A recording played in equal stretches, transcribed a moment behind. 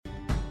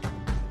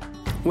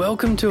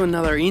Welcome to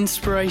another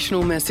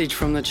inspirational message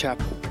from the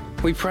chapel.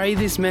 We pray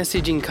this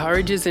message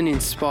encourages and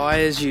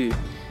inspires you.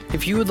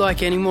 If you would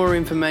like any more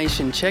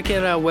information, check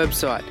out our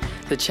website,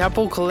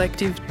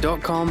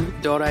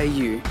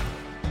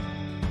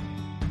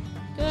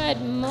 thechapelcollective.com.au.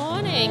 Good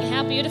morning.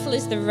 How beautiful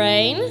is the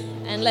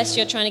rain, unless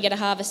you're trying to get a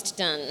harvest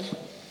done.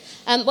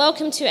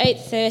 Welcome to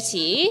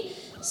 8:30.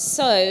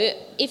 So,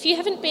 if you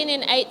haven't been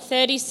in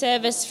 8:30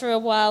 service for a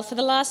while, for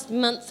the last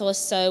month or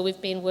so, we've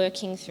been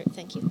working through...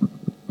 Thank you.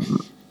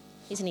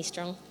 Isn't he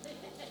strong?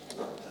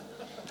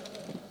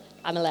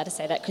 I'm allowed to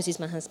say that because he's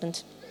my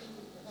husband.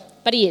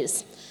 But he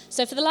is.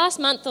 So for the last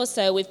month or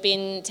so, we've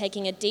been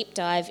taking a deep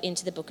dive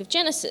into the book of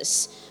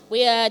Genesis.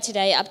 We are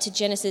today up to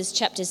Genesis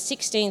chapters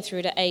 16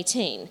 through to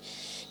 18.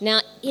 Now,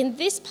 in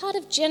this part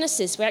of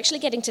Genesis, we're actually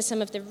getting to some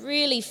of the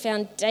really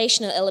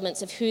foundational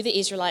elements of who the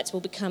Israelites will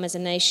become as a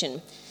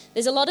nation.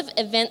 There's a lot of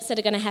events that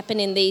are going to happen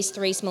in these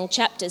three small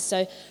chapters,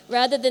 so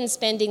rather than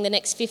spending the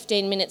next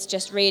 15 minutes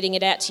just reading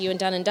it out to you and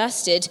done and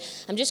dusted,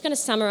 I'm just going to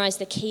summarise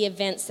the key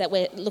events that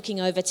we're looking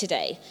over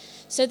today.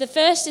 So the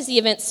first is the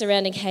events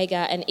surrounding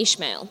Hagar and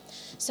Ishmael.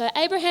 So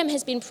Abraham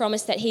has been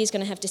promised that he is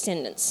going to have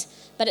descendants,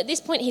 but at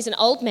this point he's an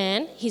old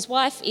man. His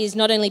wife is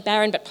not only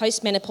barren but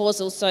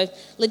postmenopausal, so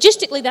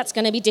logistically that's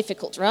going to be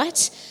difficult,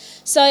 right?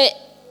 So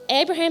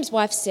Abraham's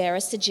wife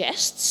Sarah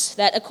suggests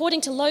that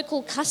according to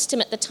local custom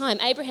at the time,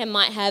 Abraham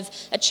might have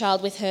a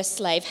child with her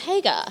slave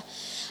Hagar.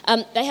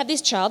 They have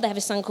this child, they have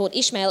a son called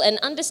Ishmael, and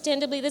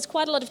understandably there's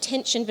quite a lot of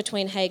tension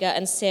between Hagar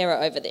and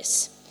Sarah over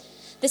this.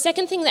 The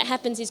second thing that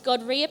happens is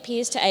God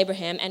reappears to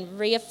Abraham and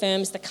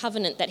reaffirms the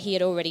covenant that he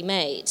had already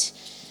made.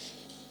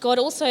 God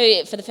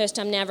also, for the first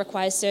time now,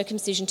 requires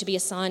circumcision to be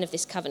a sign of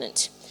this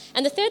covenant.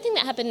 And the third thing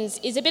that happens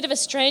is a bit of a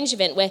strange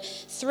event where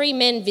three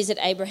men visit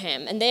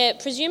Abraham, and they're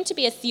presumed to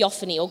be a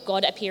theophany, or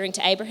God appearing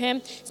to Abraham.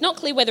 It's not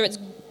clear whether it's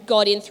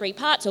God in three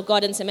parts or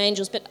God and some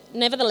angels, but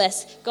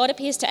nevertheless, God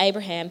appears to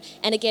Abraham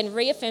and again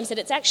reaffirms that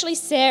it's actually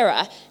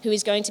Sarah who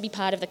is going to be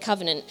part of the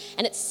covenant,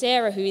 and it's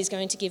Sarah who is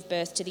going to give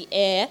birth to the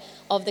heir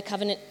of the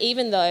covenant,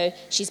 even though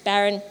she's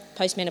barren,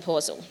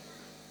 postmenopausal.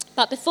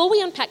 But before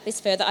we unpack this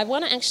further, I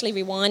want to actually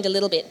rewind a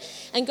little bit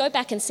and go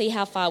back and see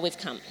how far we've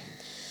come.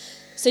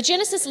 So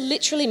Genesis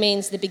literally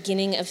means the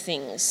beginning of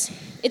things.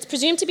 It's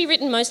presumed to be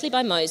written mostly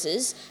by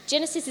Moses.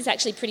 Genesis is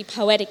actually pretty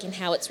poetic in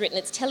how it's written.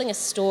 It's telling a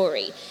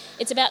story.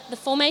 It's about the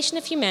formation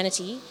of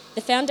humanity,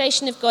 the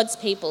foundation of God's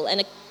people,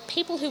 and a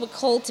people who were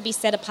called to be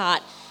set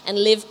apart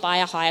and live by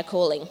a higher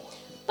calling.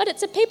 But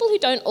it's a people who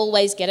don't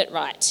always get it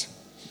right.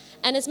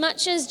 And as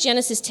much as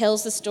Genesis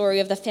tells the story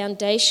of the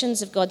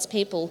foundations of God's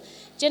people,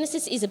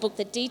 Genesis is a book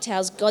that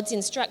details God's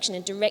instruction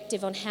and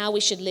directive on how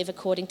we should live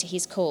according to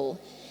his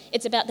call.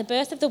 It's about the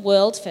birth of the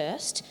world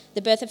first,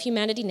 the birth of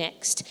humanity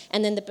next,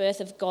 and then the birth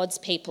of God's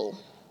people.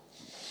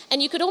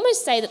 And you could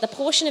almost say that the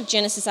portion of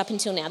Genesis up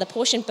until now, the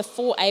portion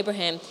before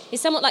Abraham, is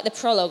somewhat like the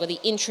prologue or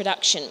the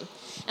introduction.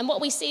 And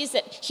what we see is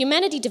that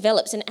humanity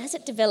develops, and as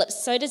it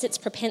develops, so does its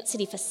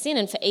propensity for sin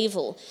and for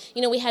evil.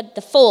 You know, we had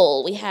the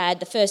fall, we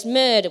had the first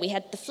murder, we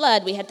had the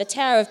flood, we had the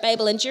Tower of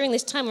Babel, and during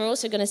this time we're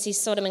also going to see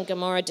Sodom and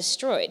Gomorrah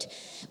destroyed.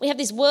 We have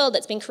this world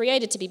that's been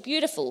created to be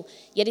beautiful,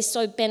 yet is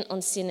so bent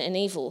on sin and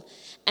evil.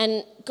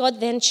 And God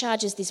then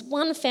charges this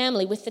one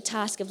family with the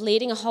task of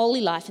leading a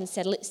holy life and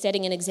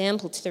setting an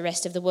example to the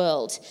rest of the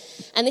world.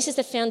 And this is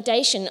the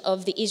foundation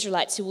of the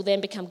Israelites, who will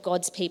then become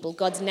God's people,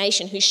 God's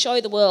nation, who show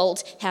the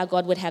world how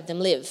God would have them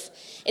live.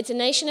 It's a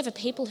nation of a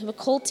people who are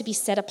called to be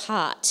set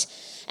apart,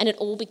 and it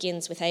all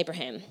begins with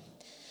Abraham.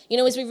 You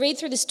know, as we read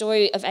through the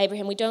story of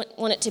Abraham, we don't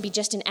want it to be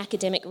just an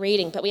academic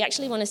reading, but we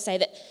actually want to say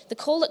that the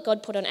call that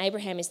God put on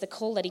Abraham is the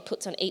call that he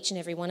puts on each and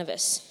every one of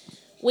us.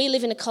 We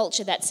live in a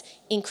culture that's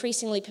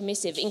increasingly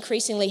permissive,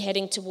 increasingly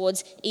heading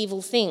towards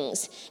evil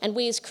things. And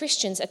we as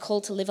Christians are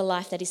called to live a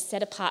life that is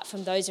set apart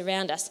from those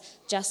around us,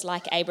 just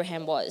like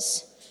Abraham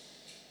was.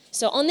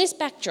 So on this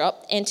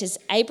backdrop enters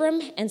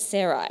Abram and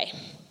Sarai.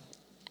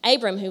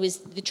 Abram, who is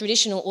the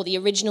traditional or the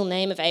original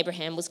name of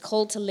Abraham, was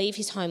called to leave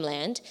his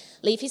homeland,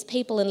 leave his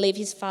people and leave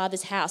his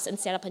father's house and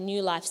set up a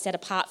new life set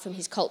apart from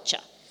his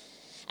culture.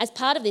 As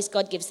part of this,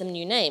 God gives them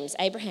new names,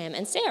 Abraham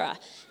and Sarah.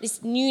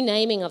 This new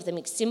naming of them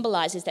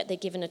symbolises that they're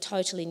given a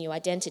totally new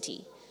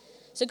identity.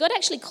 So God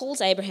actually calls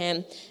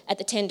Abraham at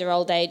the tender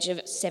old age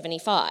of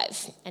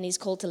 75, and he's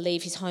called to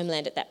leave his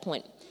homeland at that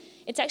point.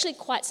 It's actually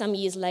quite some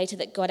years later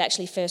that God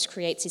actually first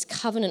creates his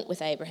covenant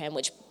with Abraham,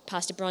 which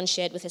Pastor Bron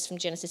shared with us from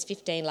Genesis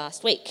 15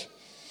 last week.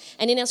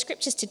 And in our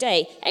scriptures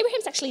today,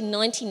 Abraham's actually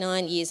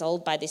 99 years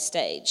old by this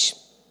stage.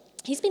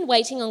 He's been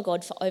waiting on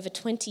God for over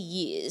 20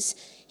 years.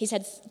 He's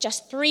had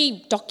just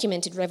 3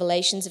 documented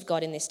revelations of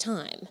God in this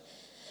time.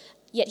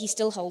 Yet he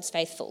still holds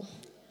faithful.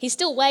 He's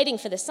still waiting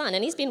for the son,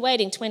 and he's been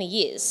waiting 20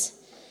 years.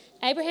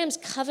 Abraham's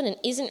covenant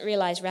isn't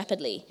realised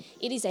rapidly.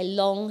 It is a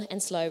long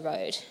and slow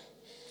road.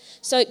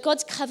 So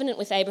God's covenant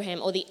with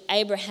Abraham, or the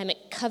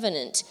Abrahamic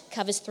covenant,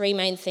 covers 3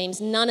 main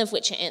themes, none of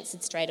which are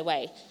answered straight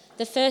away.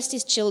 The first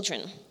is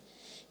children.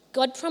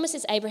 God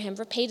promises Abraham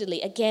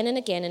repeatedly, again and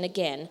again and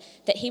again,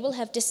 that he will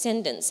have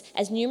descendants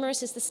as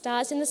numerous as the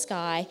stars in the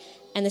sky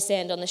and the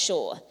sand on the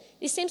shore.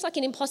 This seems like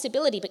an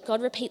impossibility, but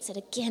God repeats it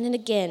again and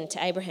again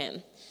to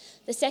Abraham.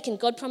 The second,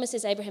 God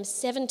promises Abraham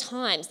 7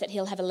 times that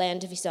he'll have a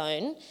land of his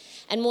own,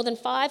 and more than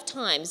 5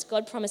 times,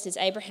 God promises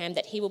Abraham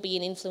that he will be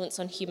an influence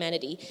on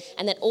humanity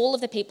and that all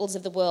of the peoples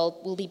of the world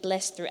will be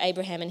blessed through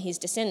Abraham and his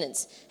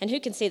descendants. And who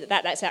can see that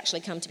that's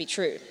actually come to be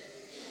true?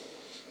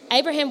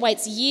 Abraham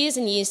waits years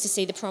and years to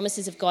see the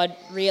promises of God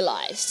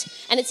realised.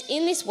 And it's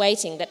in this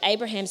waiting that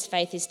Abraham's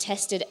faith is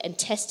tested and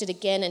tested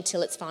again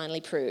until it's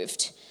finally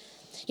proved.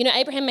 You know,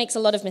 Abraham makes a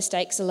lot of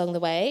mistakes along the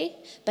way,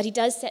 but he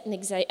does set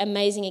an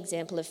amazing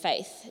example of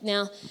faith.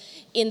 Now,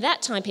 in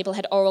that time, people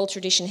had oral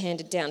tradition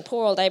handed down.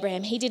 Poor old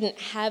Abraham, he didn't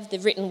have the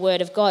written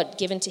word of God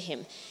given to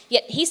him.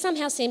 Yet he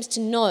somehow seems to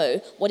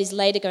know what is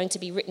later going to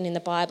be written in the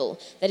Bible.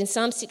 That in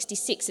Psalm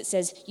 66 it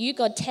says, "You,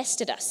 God,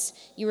 tested us.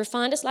 You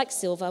refined us like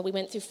silver. We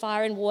went through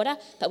fire and water,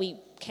 but we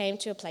came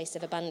to a place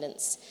of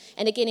abundance."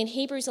 And again in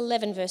Hebrews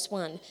 11 verse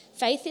 1,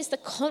 faith is the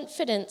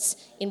confidence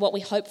in what we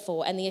hope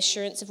for and the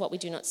assurance of what we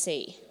do not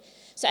see.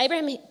 So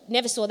Abraham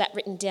never saw that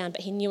written down,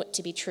 but he knew it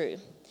to be true.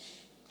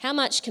 How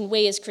much can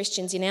we as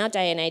Christians in our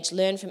day and age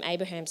learn from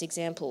Abraham's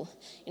example?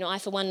 You know, I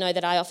for one know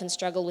that I often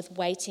struggle with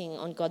waiting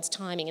on God's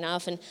timing, and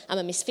I'm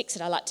a Mrs.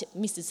 Fix-It,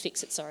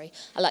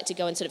 I like to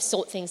go and sort of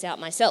sort things out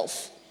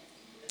myself.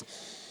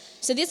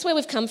 So this is where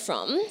we've come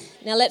from.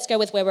 Now let's go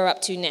with where we're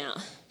up to now.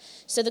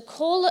 So the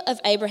call of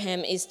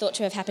Abraham is thought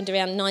to have happened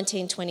around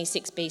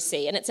 1926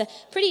 BC, and it's a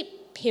pretty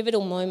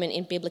pivotal moment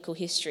in biblical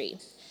history.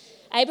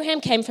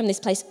 Abraham came from this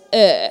place,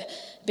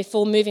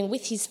 before moving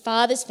with his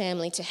father's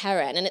family to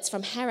Haran, and it's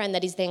from Haran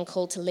that he's then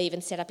called to leave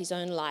and set up his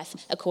own life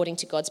according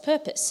to God's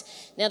purpose.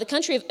 Now, the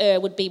country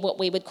of would be what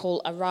we would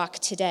call Iraq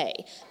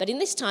today, but in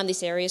this time,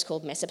 this area is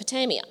called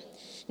Mesopotamia.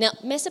 Now,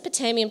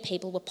 Mesopotamian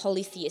people were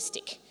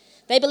polytheistic.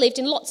 They believed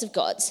in lots of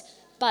gods,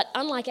 but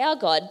unlike our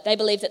God, they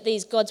believed that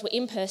these gods were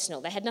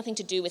impersonal. They had nothing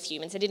to do with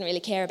humans. They didn't really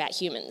care about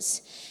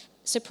humans.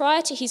 So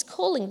prior to his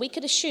calling, we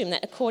could assume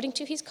that according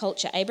to his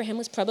culture, Abraham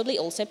was probably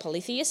also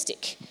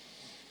polytheistic.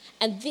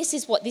 And this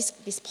is what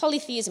this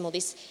polytheism or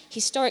this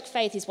historic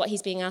faith is what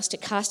he's being asked to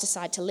cast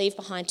aside, to leave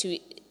behind, to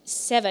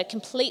sever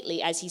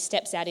completely as he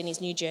steps out in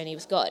his new journey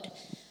with God.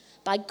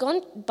 By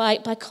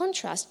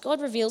contrast,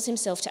 God reveals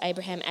himself to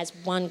Abraham as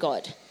one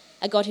God,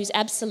 a God who's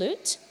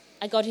absolute,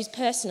 a God who's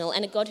personal,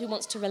 and a God who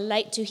wants to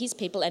relate to his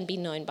people and be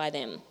known by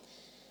them.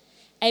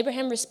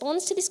 Abraham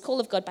responds to this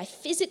call of God by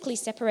physically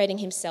separating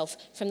himself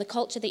from the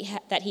culture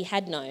that he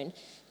had known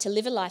to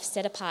live a life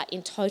set apart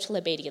in total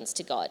obedience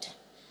to God.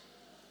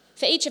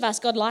 For each of us,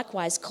 God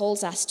likewise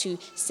calls us to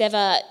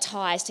sever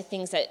ties to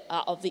things that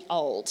are of the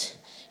old.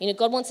 You know,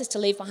 God wants us to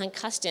leave behind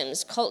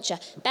customs, culture,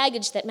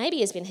 baggage that maybe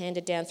has been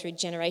handed down through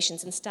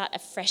generations and start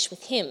afresh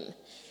with him.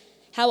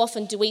 How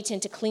often do we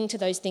tend to cling to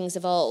those things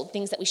of old,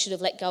 things that we should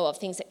have let go of,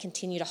 things that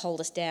continue to hold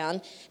us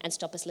down and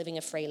stop us living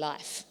a free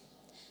life?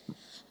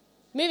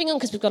 Moving on,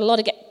 because we've got a lot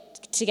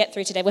to get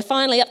through today. We're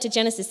finally up to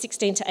Genesis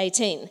 16 to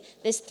 18.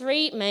 There's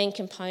 3 main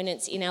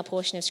components in our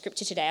portion of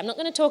Scripture today. I'm not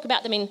going to talk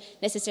about them in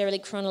necessarily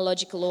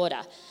chronological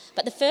order,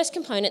 but the first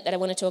component that I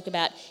want to talk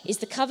about is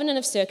the covenant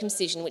of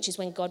circumcision, which is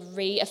when God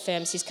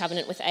reaffirms his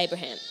covenant with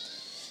Abraham.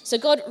 So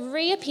God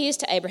reappears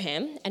to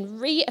Abraham and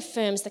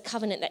reaffirms the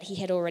covenant that he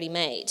had already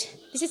made.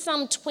 This is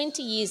some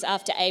 20 years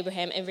after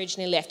Abraham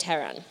originally left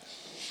Haran.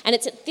 And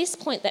it's at this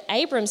point that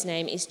Abram's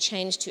name is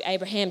changed to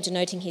Abraham,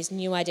 denoting his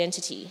new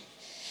identity.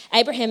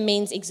 Abraham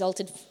means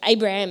exalted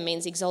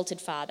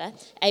father.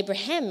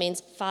 Abraham means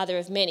father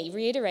of many,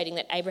 reiterating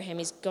that Abraham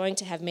is going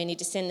to have many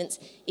descendants,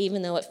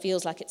 even though it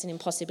feels like it's an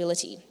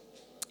impossibility.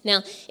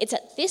 Now, it's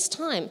at this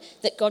time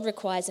that God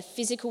requires a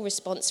physical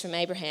response from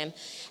Abraham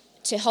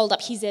to hold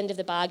up his end of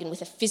the bargain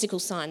with a physical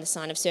sign, the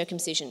sign of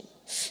circumcision.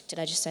 Did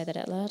I just say that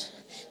out loud?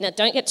 Now,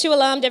 don't get too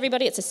alarmed,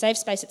 everybody. It's a safe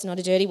space. It's not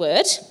a dirty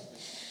word.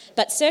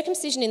 But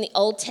circumcision in the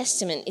Old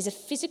Testament is a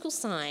physical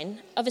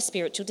sign of a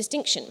spiritual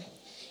distinction.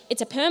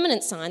 It's a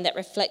permanent sign that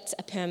reflects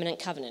a permanent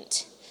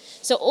covenant.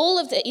 So all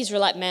of the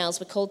Israelite males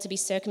were called to be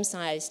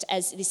circumcised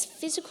as this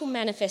physical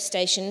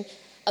manifestation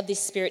of this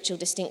spiritual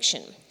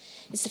distinction.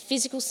 It's the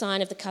physical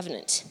sign of the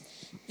covenant.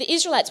 The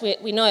Israelites,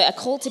 we know, are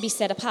called to be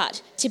set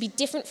apart, to be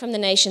different from the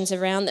nations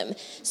around them,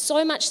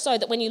 so much so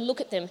that when you look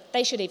at them,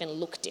 they should even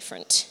look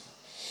different.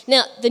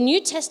 Now, the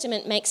New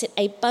Testament makes it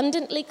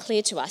abundantly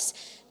clear to us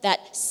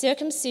that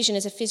circumcision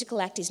as a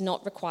physical act is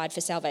not required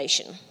for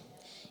salvation.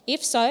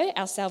 If so,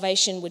 our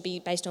salvation would be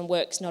based on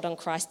works, not on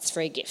Christ's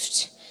free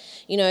gift.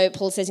 You know,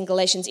 Paul says in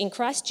Galatians, in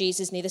Christ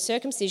Jesus, neither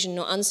circumcision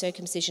nor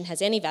uncircumcision has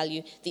any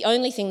value. The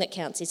only thing that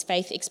counts is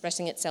faith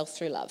expressing itself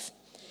through love.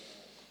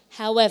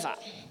 However,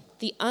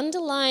 the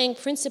underlying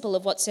principle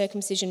of what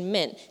circumcision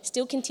meant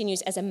still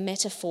continues as a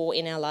metaphor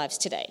in our lives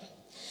today.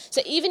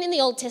 So even in the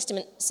Old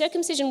Testament,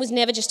 circumcision was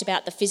never just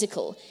about the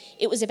physical.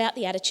 It was about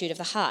the attitude of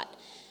the heart.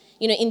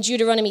 You know, in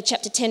Deuteronomy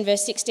chapter 10,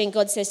 verse 16,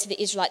 God says to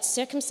the Israelites,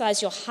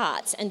 circumcise your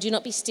hearts and do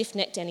not be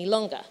stiff-necked any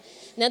longer.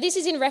 Now, this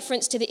is in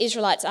reference to the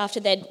Israelites after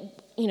they'd,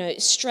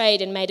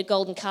 strayed and made a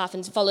golden calf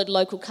and followed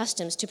local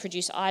customs to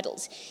produce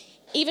idols.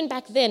 Even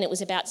back then, it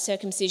was about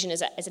circumcision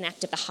as an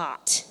act of the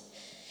heart.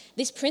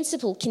 This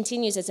principle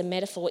continues as a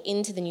metaphor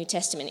into the New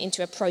Testament,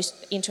 into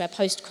a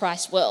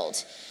post-Christ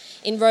world.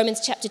 In Romans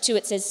chapter 2,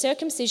 it says,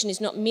 circumcision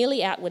is not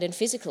merely outward and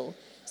physical.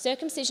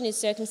 Circumcision is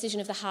circumcision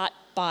of the heart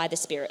by the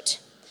Spirit.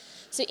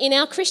 So in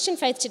our Christian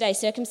faith today,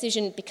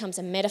 circumcision becomes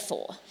a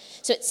metaphor.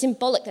 So it's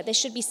symbolic that there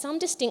should be some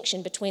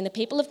distinction between the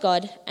people of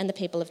God and the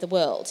people of the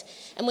world.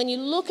 And when you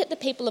look at the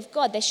people of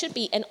God, there should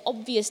be an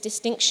obvious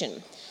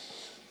distinction.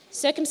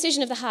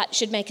 Circumcision of the heart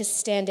should make us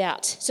stand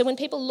out. So when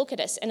people look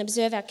at us and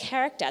observe our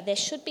character, there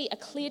should be a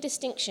clear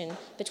distinction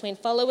between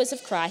followers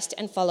of Christ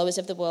and followers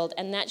of the world,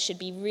 and that should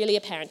be really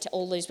apparent to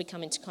all those we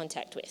come into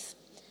contact with.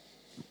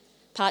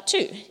 Part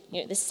 2,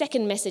 the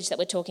second message that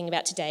we're talking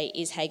about today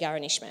is Hagar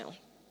and Ishmael.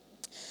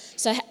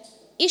 So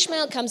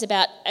Ishmael comes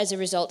about as a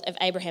result of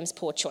Abraham's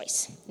poor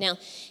choice. Now,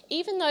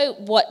 even though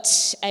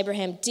what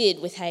Abraham did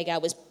with Hagar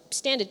was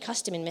standard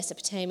custom in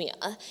Mesopotamia,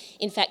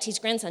 in fact, his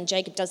grandson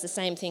Jacob does the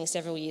same thing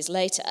several years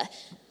later,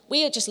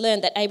 we have just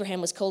learned that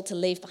Abraham was called to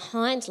leave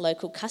behind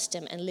local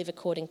custom and live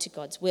according to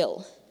God's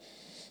will.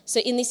 So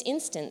in this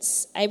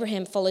instance,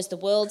 Abraham follows the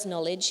world's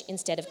knowledge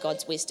instead of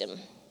God's wisdom.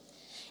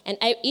 And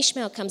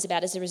Ishmael comes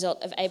about as a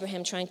result of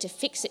Abraham trying to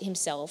fix it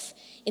himself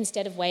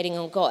instead of waiting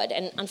on God.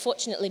 And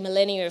unfortunately,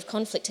 millennia of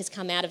conflict has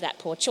come out of that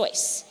poor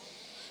choice.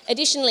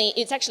 Additionally,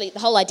 it's actually the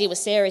whole idea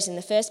was Sarah's in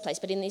the first place,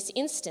 but in this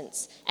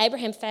instance,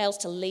 Abraham fails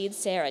to lead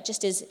Sarah,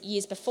 just as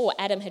years before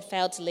Adam had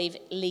failed to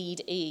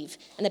lead Eve,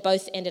 and they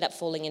both ended up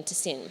falling into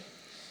sin.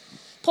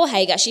 Poor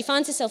Hagar, she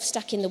finds herself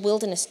stuck in the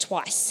wilderness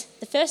twice.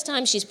 The first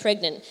time she's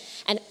pregnant,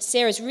 and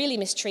Sarah's really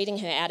mistreating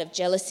her out of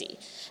jealousy.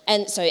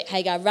 And so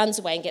Hagar runs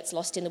away and gets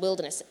lost in the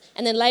wilderness.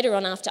 And then later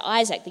on, after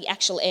Isaac, the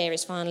actual heir,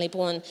 is finally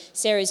born,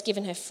 Hagar is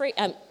given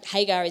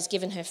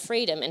her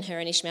freedom, and her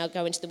and Ishmael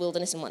go into the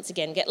wilderness and once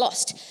again get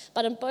lost.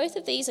 But on both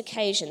of these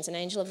occasions, an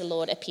angel of the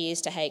Lord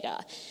appears to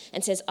Hagar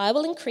and says, I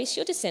will increase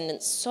your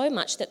descendants so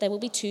much that they will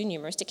be too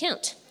numerous to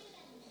count.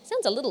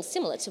 Sounds a little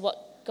similar to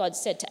what God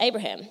said to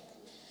Abraham.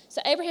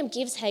 So Abraham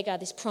gives Hagar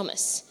this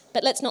promise,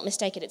 but let's not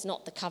mistake it, it's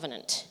not the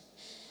covenant.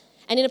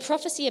 And in a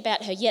prophecy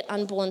about her yet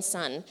unborn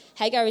son,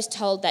 Hagar is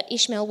told that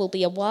Ishmael will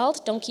be a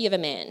wild donkey of a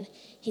man.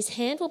 His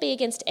hand will be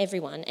against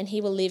everyone, and he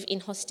will live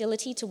in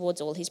hostility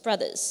towards all his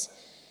brothers.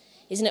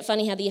 Isn't it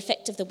funny how the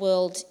effect of the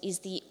world is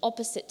the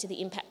opposite to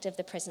the impact of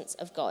the presence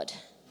of God?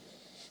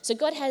 So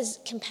God has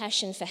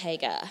compassion for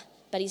Hagar,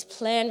 but his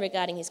plan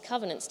regarding his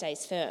covenant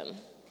stays firm.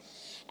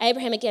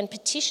 Abraham again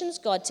petitions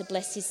God to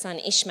bless his son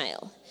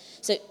Ishmael.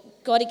 So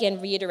God again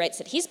reiterates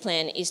that his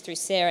plan is through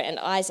Sarah and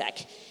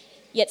Isaac,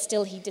 yet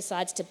still he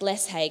decides to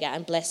bless Hagar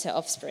and bless her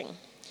offspring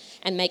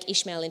and make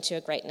Ishmael into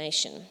a great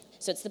nation.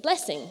 So it's the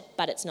blessing,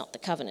 but it's not the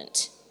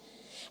covenant.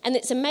 And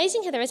it's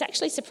amazing how there is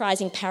actually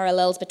surprising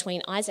parallels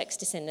between Isaac's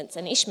descendants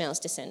and Ishmael's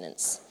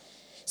descendants.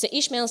 So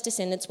Ishmael's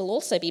descendants will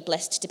also be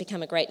blessed to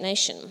become a great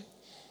nation.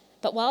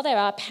 But while there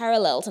are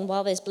parallels and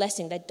while there's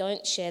blessing, they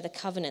don't share the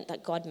covenant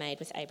that God made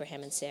with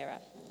Abraham and Sarah.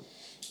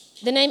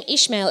 The name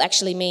Ishmael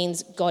actually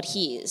means God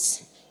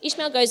hears.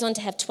 Ishmael goes on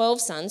to have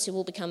 12 sons who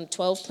will become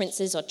 12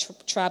 princes or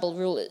tribal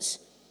rulers.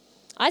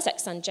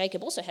 Isaac's son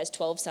Jacob also has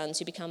 12 sons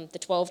who become the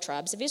 12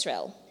 tribes of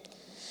Israel.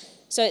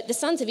 So the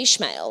sons of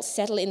Ishmael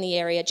settle in the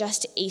area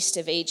just east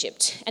of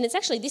Egypt. And it's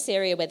actually this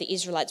area where the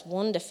Israelites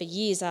wander for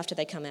years after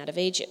they come out of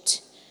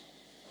Egypt.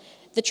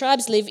 The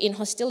tribes live in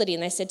hostility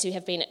and they're said to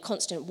have been at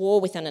constant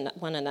war with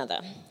one another.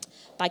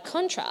 By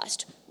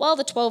contrast, while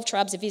the 12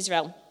 tribes of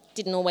Israel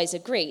didn't always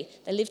agree,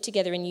 they lived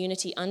together in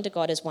unity under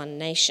God as one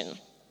nation.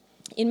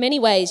 In many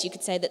ways, you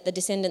could say that the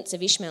descendants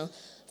of Ishmael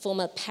form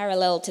a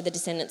parallel to the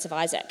descendants of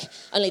Isaac,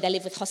 only they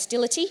live with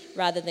hostility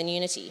rather than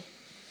unity.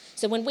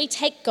 So when we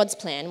take God's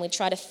plan, we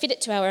try to fit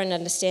it to our own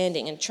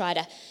understanding and try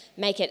to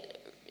make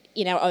it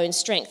in our own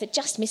strength, it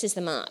just misses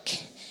the mark.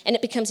 And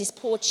it becomes this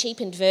poor,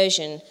 cheapened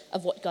version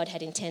of what God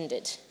had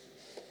intended.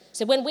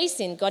 So when we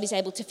sin, God is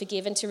able to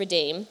forgive and to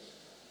redeem,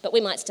 but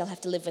we might still have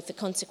to live with the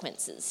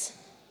consequences.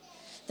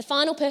 The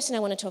final person I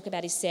want to talk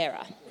about is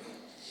Sarah.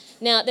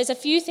 Now, there's a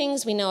few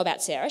things we know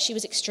about Sarah. She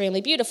was extremely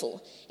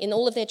beautiful. In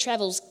all of their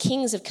travels,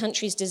 kings of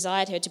countries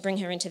desired her to bring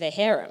her into their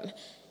harem.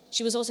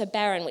 She was also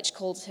barren, which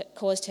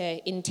caused her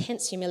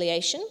intense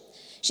humiliation.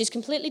 She's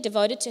completely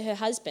devoted to her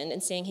husband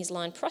and seeing his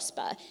line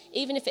prosper,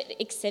 even if it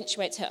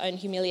accentuates her own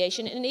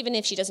humiliation and even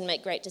if she doesn't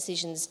make great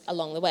decisions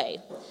along the way.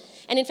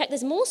 And in fact,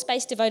 there's more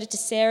space devoted to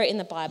Sarah in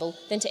the Bible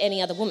than to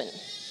any other woman.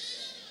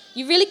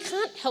 You really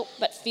can't help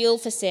but feel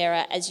for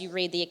Sarah as you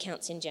read the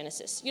accounts in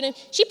Genesis.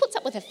 She puts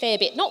up with a fair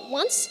bit, not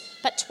once,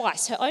 but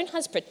twice. Her own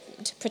husband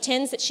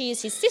pretends that she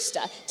is his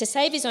sister to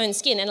save his own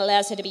skin and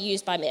allows her to be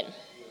used by men.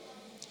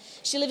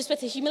 She lives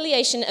with the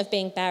humiliation of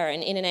being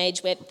barren in an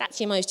age where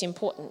that's your most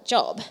important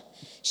job.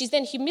 She's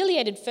then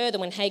humiliated further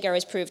when Hagar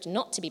is proved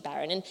not to be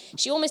barren, and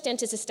she almost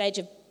enters a stage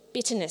of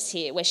bitterness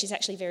here where she's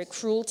actually very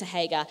cruel to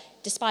Hagar,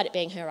 despite it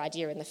being her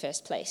idea in the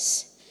first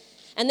place.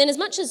 And then as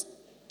much as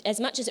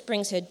it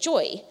brings her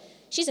joy,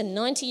 She's a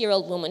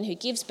 90-year-old woman who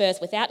gives birth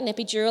without an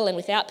epidural and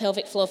without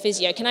pelvic floor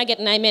physio. Can I get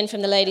an amen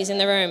from the ladies in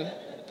the room?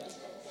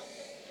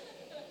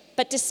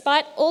 But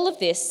despite all of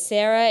this,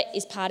 Sarah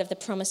is part of the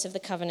promise of the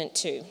covenant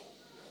too.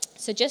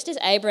 So just as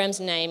Abraham's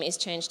name is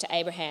changed to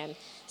Abraham,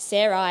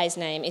 Sarai's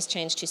name is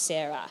changed to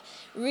Sarah,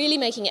 really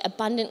making it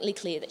abundantly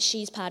clear that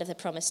she's part of the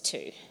promise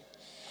too,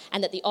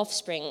 and that the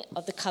offspring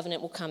of the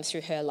covenant will come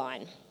through her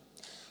line.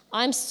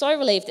 I'm so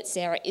relieved that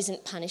Sarah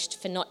isn't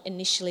punished for not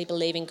initially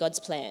believing God's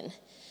plan.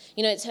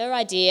 You know, it's her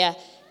idea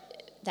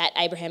that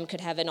Abraham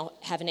could have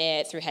an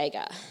heir through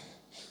Hagar.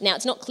 Now,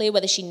 it's not clear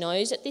whether she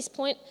knows at this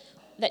point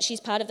that she's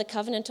part of the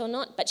covenant or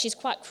not, but she's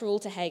quite cruel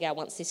to Hagar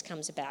once this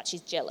comes about.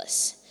 She's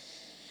jealous.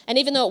 And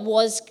even though it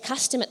was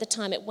custom at the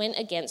time, it went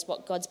against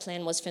what God's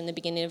plan was from the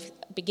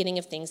beginning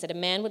of things, that a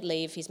man would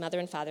leave his mother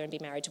and father and be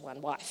married to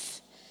one wife.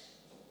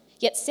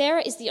 Yet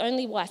Sarah is the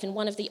only wife and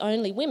one of the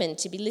only women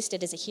to be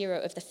listed as a hero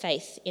of the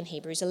faith in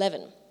Hebrews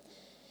 11.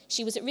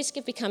 She was at risk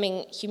of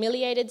becoming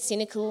humiliated,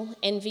 cynical,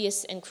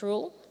 envious, and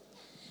cruel,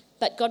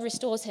 but God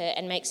restores her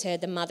and makes her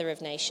the mother of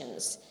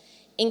nations.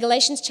 In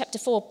Galatians chapter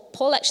 4,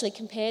 Paul actually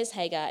compares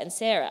Hagar and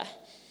Sarah.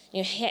 You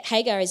know,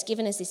 Hagar is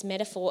given as this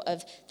metaphor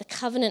of the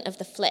covenant of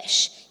the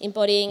flesh,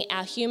 embodying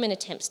our human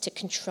attempts to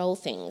control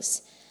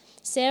things.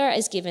 Sarah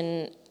is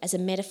given as a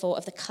metaphor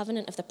of the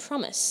covenant of the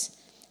promise.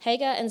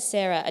 Hagar and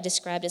Sarah are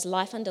described as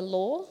life under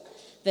law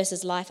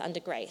versus life under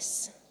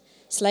grace,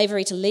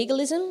 slavery to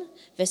legalism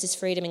versus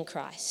freedom in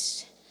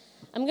Christ.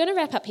 I'm going to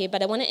wrap up here,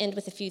 but I want to end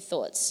with a few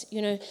thoughts.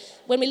 You know,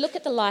 when we look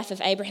at the life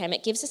of Abraham,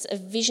 it gives us a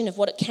vision of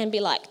what it can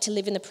be like to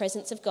live in the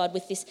presence of God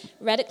with this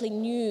radically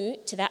new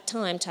to that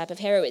time type of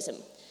heroism.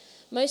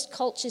 Most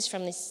cultures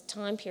from this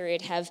time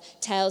period have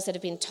tales that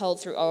have been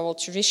told through oral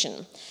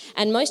tradition,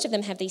 and most of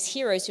them have these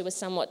heroes who are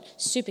somewhat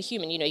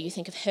superhuman. You know, you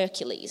think of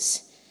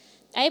Hercules.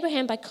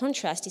 Abraham, by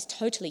contrast, is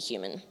totally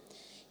human.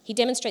 He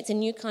demonstrates a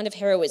new kind of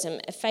heroism,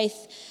 a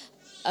faith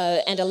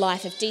and a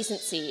life of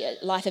decency, a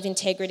life of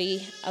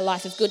integrity, a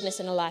life of goodness,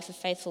 and a life of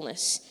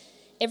faithfulness.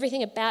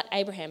 Everything about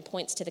Abraham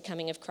points to the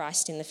coming of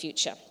Christ in the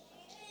future.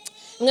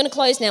 I'm going to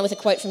close now with a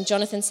quote from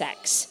Jonathan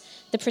Sacks.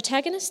 The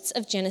protagonists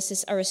of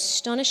Genesis are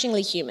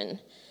astonishingly human.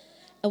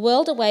 A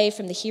world away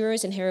from the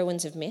heroes and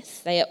heroines of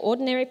myth, they are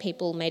ordinary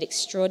people made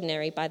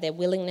extraordinary by their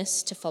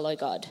willingness to follow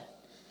God.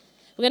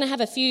 We're going to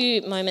have a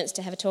few moments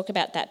to have a talk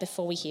about that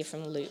before we hear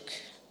from Luke.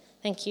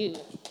 Thank you.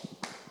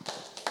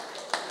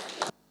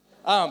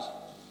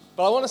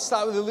 But I want to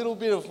start with a little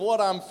bit of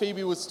what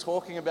Phoebe was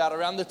talking about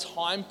around the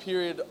time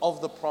period of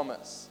the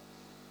promise.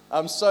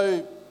 So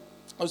it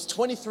was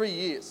 23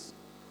 years.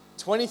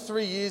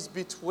 23 years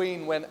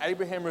between when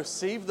Abraham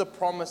received the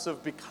promise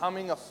of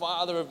becoming a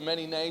father of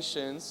many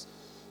nations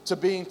to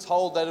being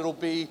told that it'll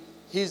be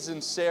his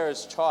and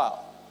Sarah's child.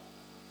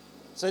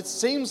 So it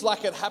seems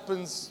like it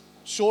happens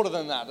shorter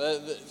than that.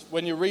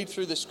 When you read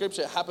through the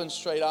scripture, it happens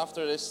straight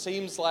after it. It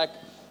seems like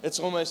it's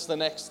almost the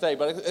next day.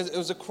 But it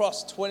was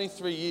across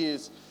 23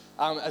 years,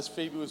 as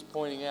Phoebe was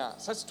pointing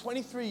out. So it's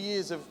 23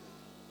 years of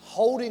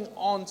holding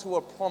on to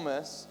a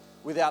promise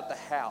without the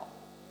how.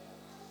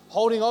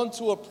 Holding on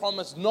to a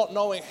promise, not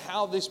knowing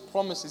how this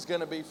promise is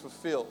going to be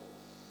fulfilled.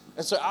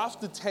 And so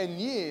after 10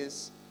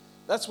 years,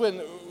 that's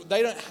when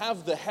they don't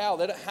have the how.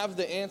 They don't have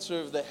the answer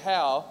of the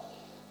how.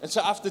 And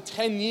so after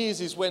 10 years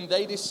is when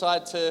they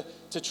decide to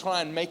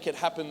try and make it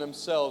happen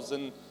themselves.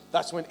 And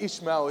that's when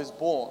Ishmael is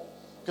born.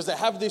 Because they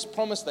have this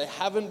promise, they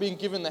haven't been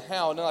given the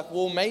how. And they're like,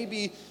 well,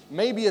 maybe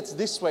it's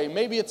this way.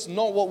 Maybe it's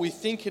not what we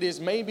think it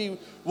is. Maybe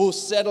we'll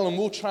settle and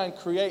we'll try and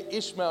create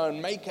Ishmael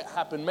and make it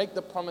happen, make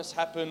the promise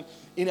happen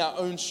in our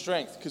own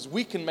strength. Because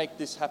we can make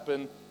this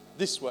happen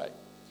this way.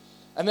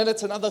 And then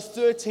it's another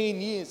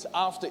 13 years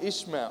after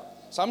Ishmael.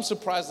 So I'm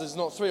surprised there's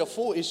not 3 or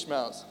 4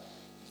 Ishmaels.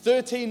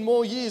 13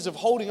 more years of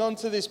holding on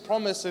to this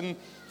promise, and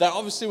they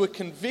obviously were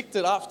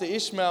convicted after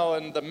Ishmael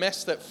and the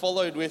mess that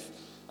followed with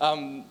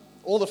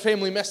all the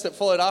family mess that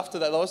followed after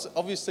that. They were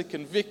obviously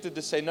convicted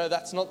to say, no,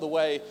 that's not the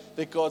way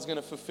that God's going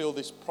to fulfill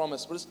this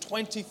promise. But it's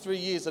 23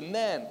 years, and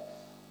then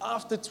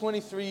after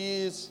 23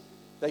 years,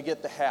 they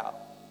get the how.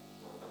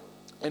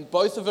 And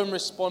both of them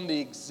respond the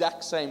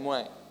exact same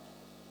way.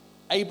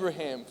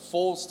 Abraham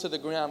falls to the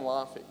ground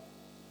laughing.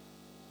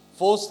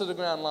 Falls to the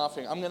ground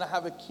laughing. I'm going to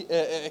have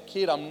a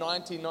kid. I'm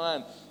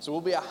 99, so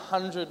we'll be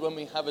 100 when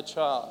we have a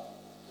child.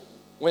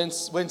 When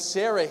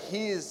Sarah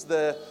hears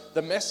the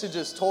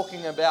messages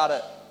talking about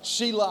it,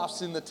 she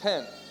laughs in the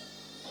tent.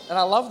 And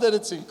I love that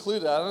it's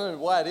included. I don't know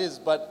why it is,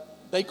 but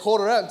they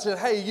caught her out and said,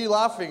 hey, are you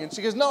laughing? And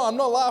she goes, no, I'm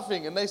not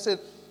laughing. And they said,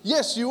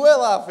 yes, you were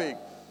laughing.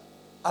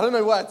 I don't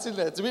know why it's in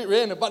there. It's a bit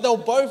random, but they were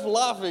both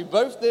laughing.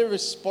 Both their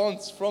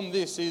response from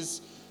this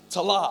is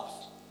to laugh.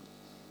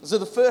 So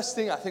the first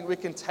thing I think we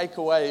can take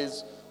away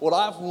is what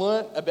I've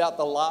learnt about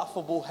the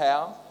laughable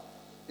how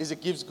is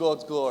it gives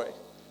God's glory.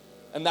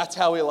 And that's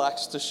how he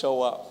likes to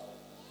show up.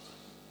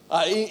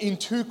 In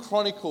 2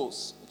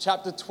 Chronicles,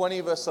 chapter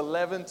 20, verse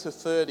 11 to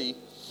 30,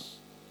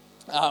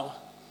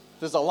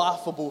 there's a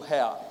laughable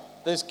how.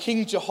 There's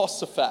King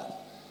Jehoshaphat.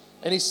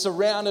 And he's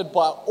surrounded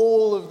by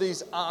all of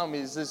these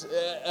armies. There's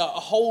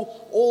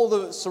all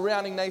the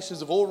surrounding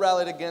nations have all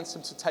rallied against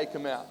him to take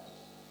him out.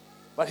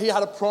 But he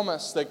had a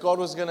promise that God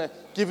was going to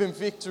give him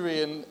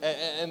victory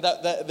and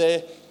that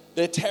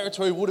their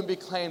territory wouldn't be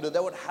claimed, that they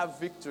would have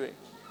victory.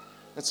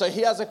 And so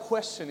he has a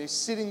question. He's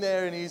sitting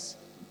there and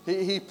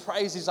he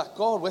prays. He's like,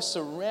 God, we're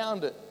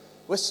surrounded.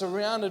 We're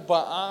surrounded by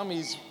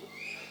armies.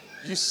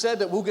 You said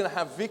that we're going to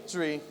have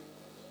victory.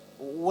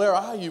 Where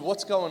are you?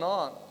 What's going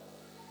on?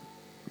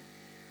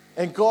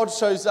 And God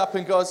shows up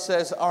and God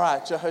says, all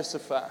right,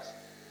 Jehoshaphat,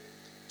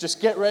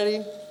 just get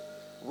ready,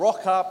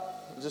 rock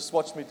up, and just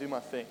watch me do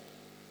my thing.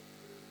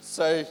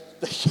 So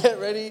they get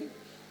ready.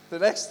 The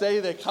next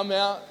day they come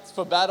out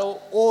for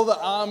battle. All the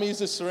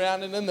armies are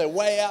surrounding them. They're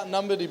way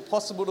outnumbered,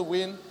 impossible to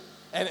win.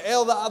 And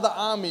all the other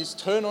armies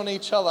turn on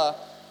each other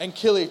and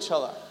kill each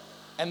other.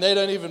 And they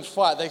don't even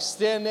fight. They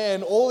stand there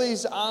and all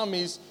these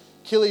armies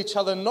kill each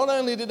other. Not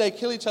only did they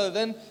kill each other,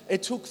 then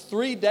it took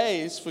 3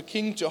 days for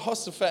King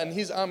Jehoshaphat and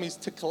his armies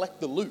to collect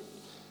the loot.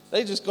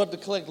 They just got to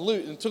collect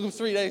loot and it took them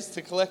 3 days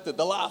to collect it.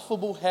 The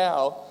laughable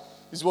how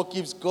is what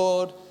gives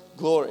God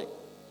glory.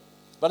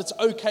 But it's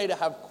okay to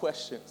have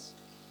questions.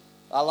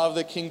 I love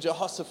that King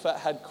Jehoshaphat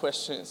had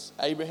questions.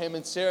 Abraham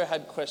and Sarah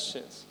had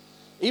questions.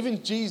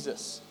 Even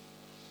Jesus.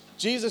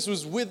 Jesus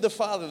was with the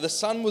Father. The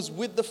Son was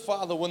with the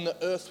Father when the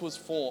earth was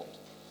formed.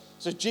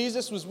 So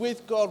Jesus was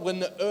with God when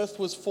the earth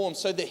was formed.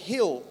 So the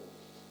hill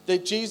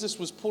that Jesus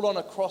was put on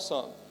a cross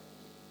on,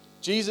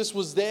 Jesus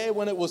was there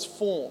when it was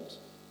formed.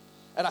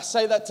 And I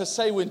say that to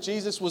say when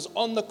Jesus was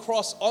on the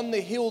cross, on the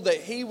hill, that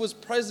he was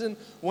present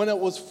when it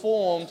was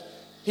formed,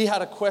 he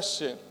had a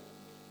question.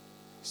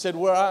 He said,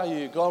 where are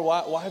you, God?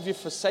 Why have you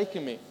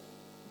forsaken me?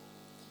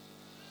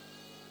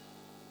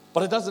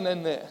 But it doesn't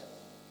end there.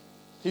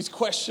 His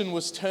question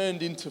was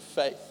turned into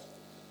faith.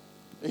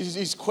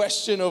 His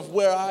question of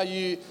where are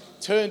you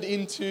turned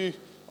into,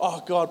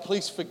 oh God,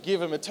 please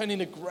forgive him. It turned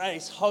into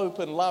grace, hope,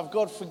 and love.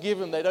 God, forgive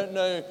them. They don't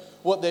know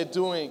what they're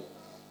doing.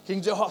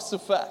 King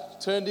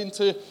Jehoshaphat turned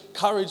into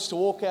courage to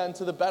walk out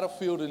into the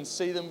battlefield and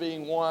see them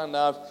being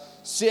won.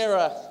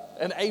 Sarah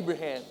and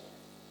Abraham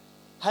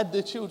had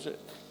their children.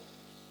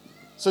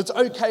 So it's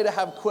okay to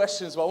have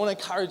questions, but I want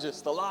to encourage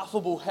us. The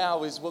laughable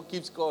how is what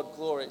gives God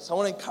glory. So I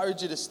want to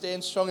encourage you to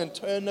stand strong and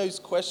turn those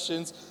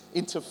questions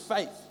into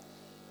faith,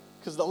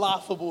 because the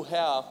laughable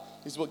how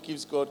is what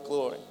gives God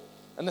glory.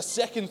 And the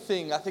second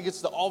thing, I think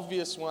it's the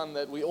obvious one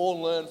that we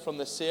all learn from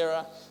the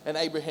Sarah and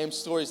Abraham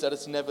stories, that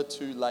it's never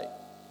too late.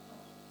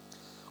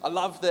 I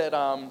love that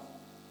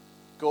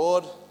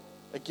God,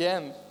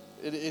 again,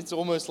 it's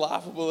almost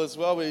laughable as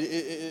well.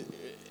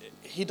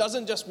 He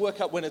doesn't just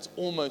work out when it's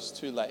almost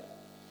too late.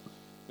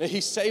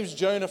 He saves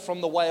Jonah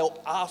from the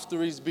whale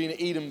after he's been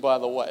eaten by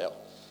the whale.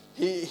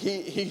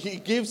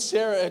 He gives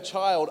Sarah a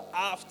child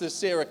after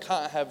Sarah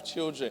can't have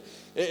children.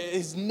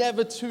 It's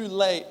never too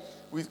late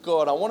with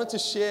God. I wanted to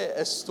share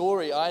a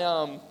story.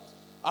 I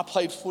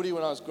played footy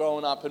when I was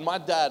growing up, and my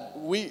dad,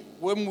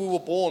 when we were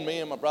born, me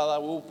and my brother,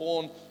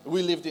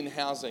 we lived in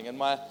housing, and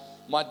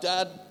my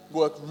dad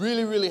worked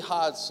really, really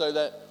hard so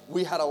that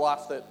we had a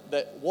life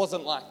that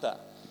wasn't like that.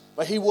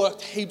 But he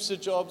worked heaps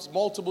of jobs,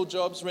 multiple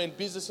jobs, ran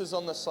businesses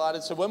on the side,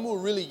 and so when we were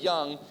really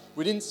young,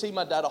 we didn't see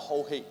my dad a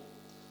whole heap.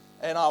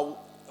 And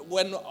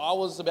when I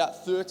was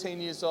about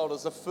 13 years old, it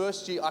was the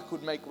first year I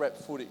could make rep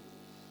footy.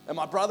 And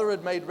my brother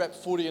had made rep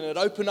footy, and it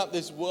opened up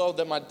this world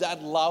that my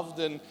dad loved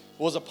and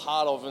was a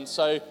part of. And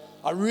so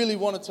I really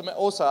wanted to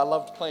also, I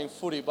loved playing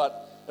footy,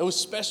 but it was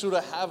special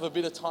to have a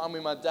bit of time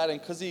with my dad.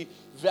 And because he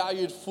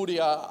valued footy,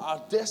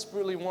 I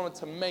desperately wanted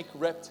to make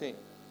rep team.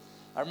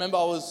 I remember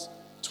I was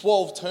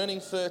 12, turning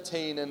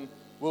 13, and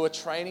we were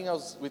training. I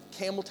was with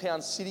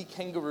Campbelltown City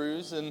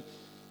Kangaroos, and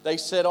they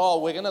said,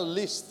 we're going to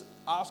list,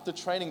 after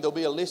training, there'll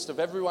be a list of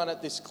everyone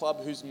at this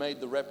club who's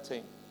made the rep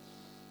team.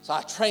 So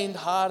I trained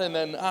hard, and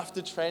then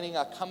after training,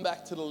 I come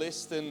back to the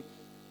list, and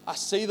I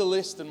see the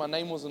list, and my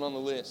name wasn't on the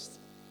list.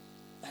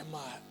 And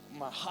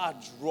my heart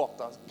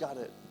dropped. I was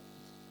gutted.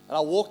 And I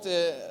walked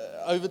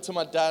over to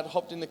my dad,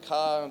 hopped in the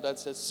car, and Dad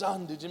said,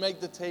 son, did you make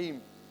the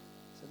team?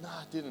 I said, no,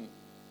 I didn't.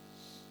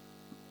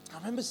 I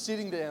remember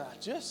sitting there, and I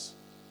just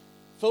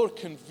felt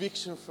a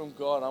conviction from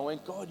God. I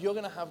went, God, you're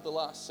going to have the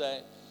last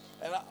say.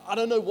 And I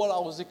don't know what I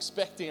was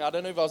expecting. I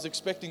don't know if I was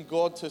expecting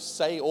God to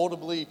say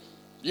audibly,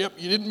 yep,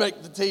 you didn't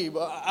make the team.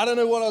 I don't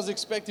know what I was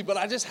expecting, but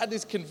I just had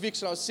this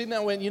conviction. I was sitting there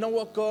and went, you know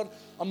what, God?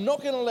 I'm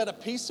not going to let a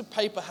piece of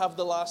paper have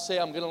the last say.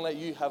 I'm going to let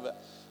you have it.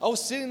 I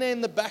was sitting there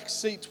in the back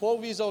seat,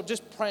 12 years old,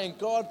 just praying,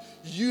 God,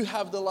 you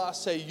have the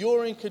last say.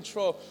 You're in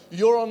control.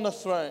 You're on the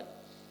throne.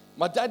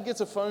 My dad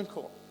gets a phone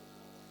call.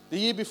 The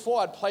year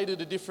before, I'd played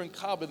at a different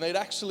club, and they'd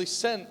actually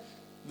sent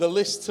the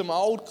list to my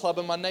old club,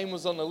 and my name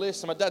was on the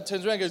list. And my dad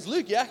turns around and goes,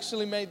 Luke, you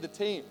actually made the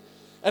team.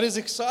 And as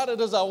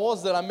excited as I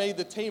was that I made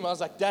the team, I was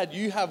like, Dad,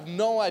 you have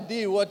no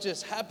idea what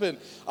just happened.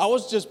 I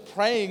was just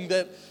praying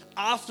that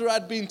after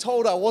I'd been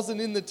told I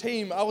wasn't in the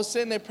team, I was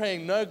sitting there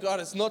praying, no, God,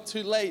 it's not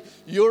too late.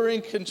 You're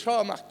in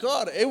control. I'm like,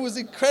 God, it was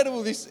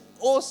incredible, this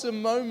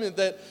awesome moment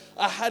that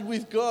I had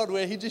with God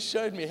where he just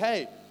showed me,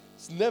 hey,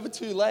 it's never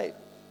too late.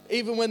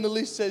 Even when the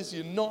list says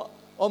you're not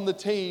on the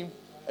team,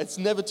 it's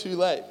never too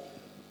late.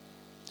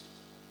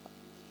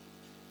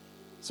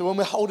 So when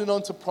we're holding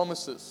on to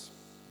promises,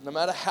 no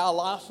matter how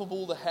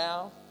laughable the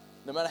how,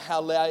 no matter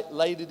how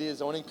late it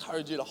is, I want to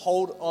encourage you to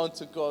hold on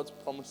to God's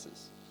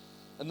promises.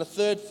 And the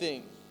third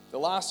thing, the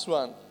last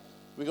one,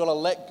 we got to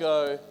let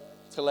go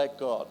to let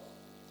God.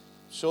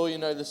 I'm sure you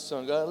know this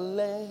song, gotta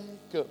let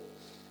go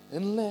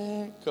and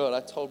let God.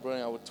 I told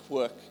Bronnie I would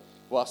twerk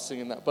while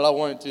singing that, but I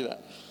won't do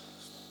that.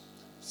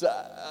 So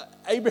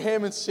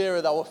Abraham and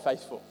Sarah, they were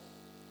faithful.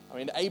 I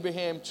mean,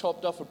 Abraham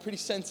chopped off a pretty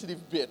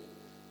sensitive bit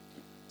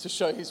to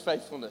show his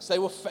faithfulness. They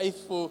were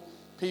faithful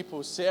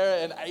people. Sarah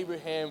and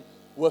Abraham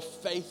were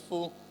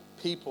faithful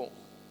people.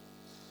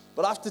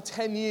 But after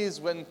 10 years,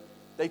 when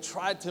they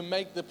tried to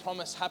make the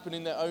promise happen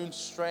in their own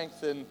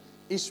strength and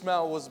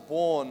Ishmael was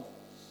born,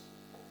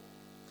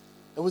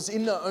 it was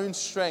in their own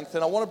strength.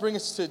 And I want to bring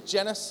us to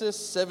Genesis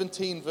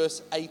 17,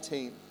 verse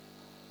 18.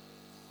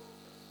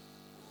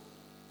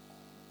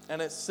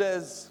 And it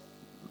says,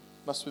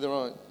 must be the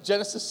wrong.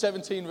 Genesis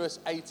 17, verse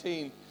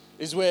 18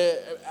 is where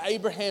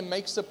Abraham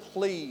makes a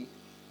plea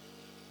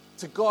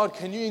to God.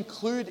 Can you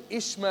include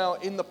Ishmael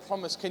in the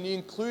promise? Can you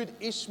include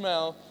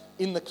Ishmael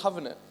in the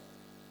covenant?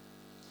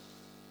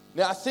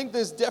 Now, I think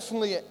there's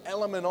definitely an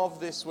element of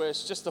this where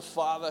it's just a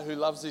father who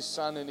loves his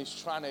son and he's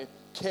trying to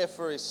care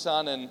for his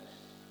son. And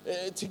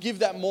to give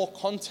that more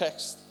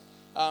context,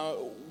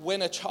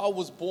 when a child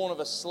was born of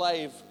a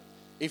slave,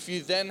 if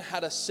you then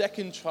had a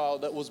second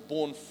child that was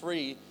born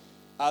free,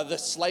 the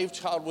slave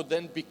child would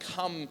then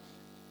become,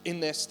 in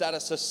their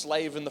status, a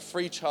slave, and the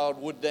free child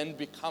would then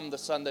become the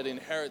son that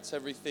inherits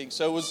everything.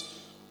 So it was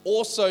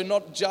also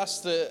not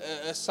just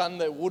a son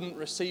that wouldn't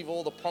receive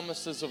all the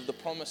promises of the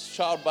promised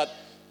child, but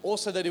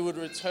also that he would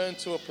return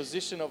to a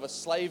position of a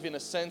slave in a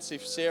sense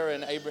if Sarah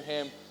and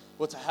Abraham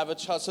were to have a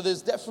child. So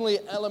there's definitely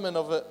an element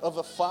of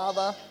a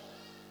father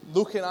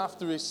looking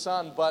after his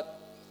son, but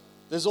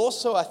there's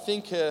also, I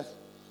think, a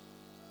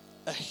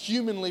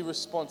humanly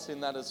response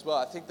in that as well.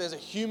 I think there's a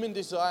human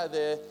desire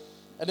there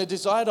and a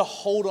desire to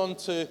hold on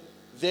to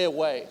their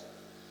way.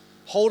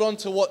 Hold on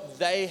to what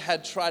they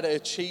had tried to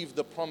achieve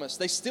the promise.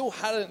 They still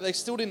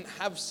didn't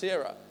have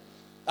Sarah.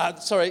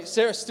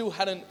 Sarah still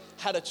hadn't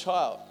had a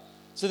child.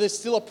 So there's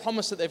still a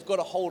promise that they've got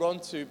to hold on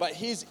to. But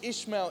here's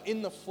Ishmael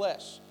in the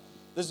flesh.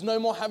 There's no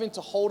more having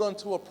to hold on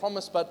to a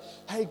promise, but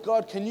hey,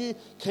 God, can you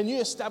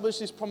establish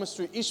this promise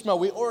through Ishmael?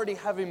 We already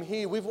have him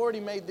here. We've already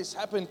made this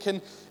happen.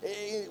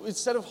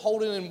 Instead of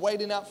holding and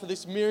waiting out for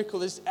this miracle,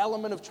 this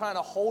element of trying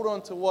to hold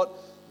on to what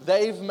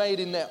they've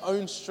made in their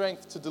own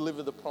strength to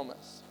deliver the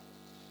promise.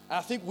 And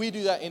I think we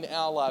do that in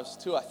our lives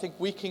too. I think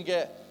we can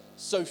get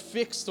so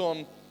fixed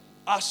on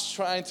us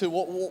trying to,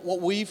 what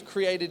we've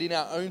created in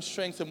our own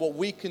strength and what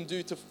we can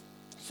do to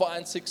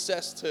find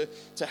success,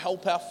 to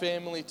help our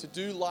family, to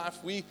do life.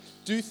 We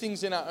do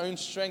things in our own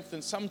strength,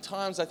 and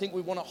sometimes I think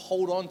we want to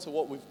hold on to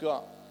what we've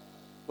got.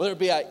 Whether it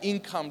be our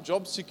income,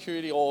 job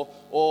security, or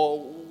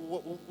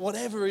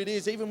whatever it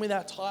is, even with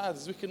our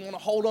tithes, we can want to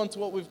hold on to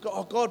what we've got.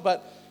 Oh God,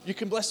 but you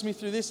can bless me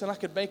through this and I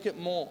could make it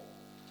more.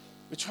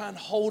 We try and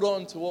hold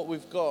on to what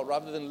we've got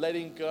rather than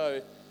letting go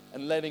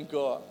and letting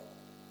God.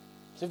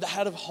 So if they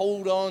had to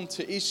hold on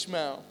to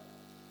Ishmael,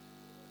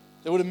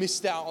 they would have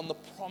missed out on the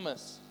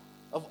promise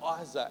of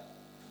Isaac.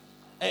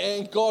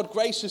 And God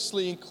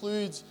graciously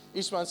includes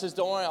Ishmael and says,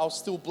 don't worry, I'll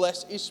still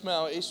bless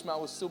Ishmael. Ishmael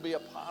will still be a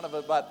part of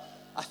it. But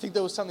I think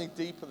there was something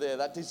deeper there,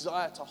 that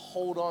desire to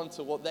hold on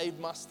to what they've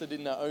mustered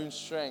in their own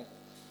strength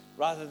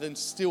rather than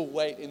still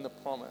wait in the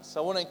promise.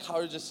 So I want to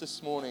encourage us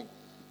this morning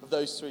of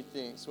those three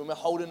things. When we're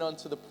holding on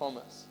to the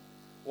promise,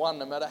 one,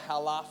 no matter how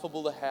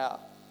laughable the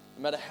how,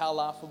 no matter how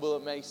laughable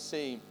it may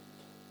seem,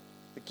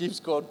 it gives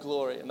God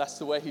glory, and that's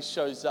the way he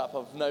shows up.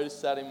 I've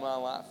noticed that in my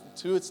life. And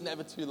two, it's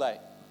never too late.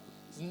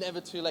 It's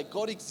never too late.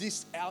 God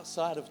exists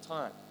outside of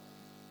time.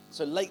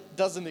 So late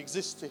doesn't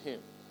exist to him.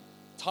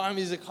 Time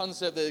is a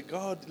concept that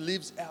God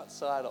lives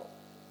outside of.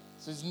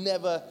 So it's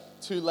never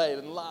too late.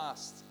 And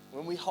last,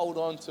 when we hold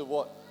on to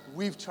what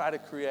we've tried to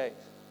create,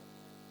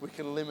 we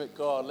can limit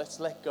God. Let's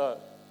let go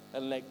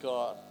and let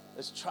God.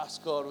 Let's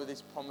trust God with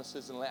his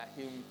promises and allow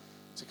him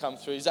to come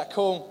through. Is that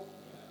cool?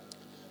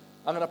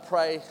 I'm going to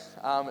pray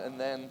and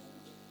then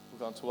we'll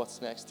go on to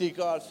what's next. Dear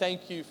God,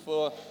 thank you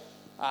for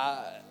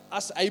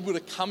us able to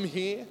come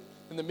here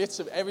in the midst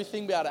of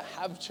everything, be able to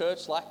have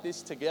church like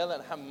this together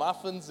and have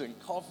muffins and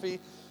coffee.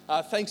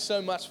 Thanks so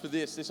much for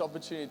this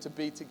opportunity to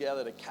be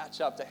together, to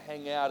catch up, to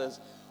hang out as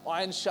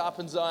iron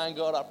sharpens iron.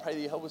 God, I pray that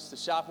you help us to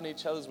sharpen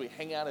each other as we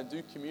hang out and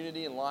do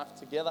community and life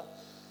together.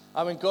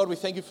 God, we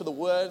thank you for the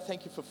word.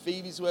 Thank you for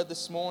Phoebe's word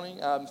this morning.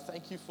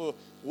 Thank you for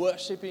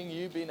worshiping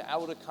you, being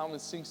able to come and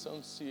sing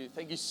songs to you.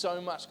 Thank you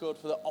so much, God,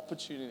 for the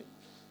opportunity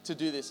to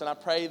do this. And I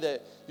pray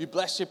that you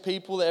bless your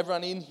people, that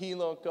everyone in here,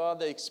 Lord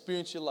God, they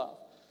experience your love.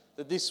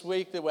 That this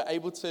week that we're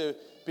able to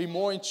be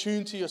more in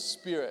tune to your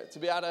spirit, to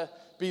be able to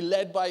be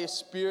led by your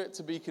spirit,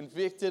 to be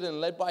convicted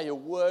and led by your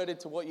word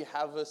into what you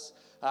have us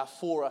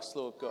for us,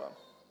 Lord God.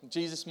 In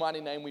Jesus'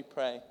 mighty name we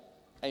pray.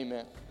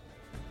 Amen.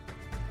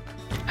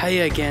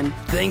 Hey again,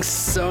 thanks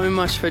so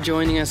much for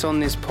joining us on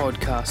this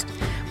podcast.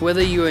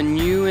 Whether you are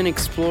new and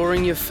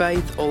exploring your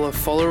faith or a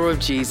follower of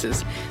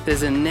Jesus,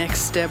 there's a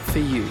next step for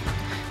you.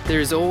 There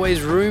is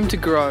always room to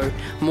grow,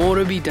 more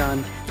to be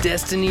done,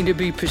 destiny to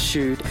be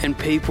pursued, and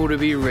people to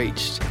be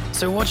reached.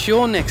 So what's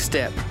your next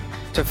step?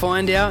 To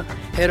find out,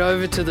 head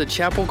over to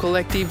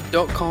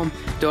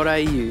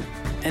thechapelcollective.com.au.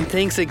 And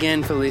thanks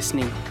again for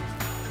listening.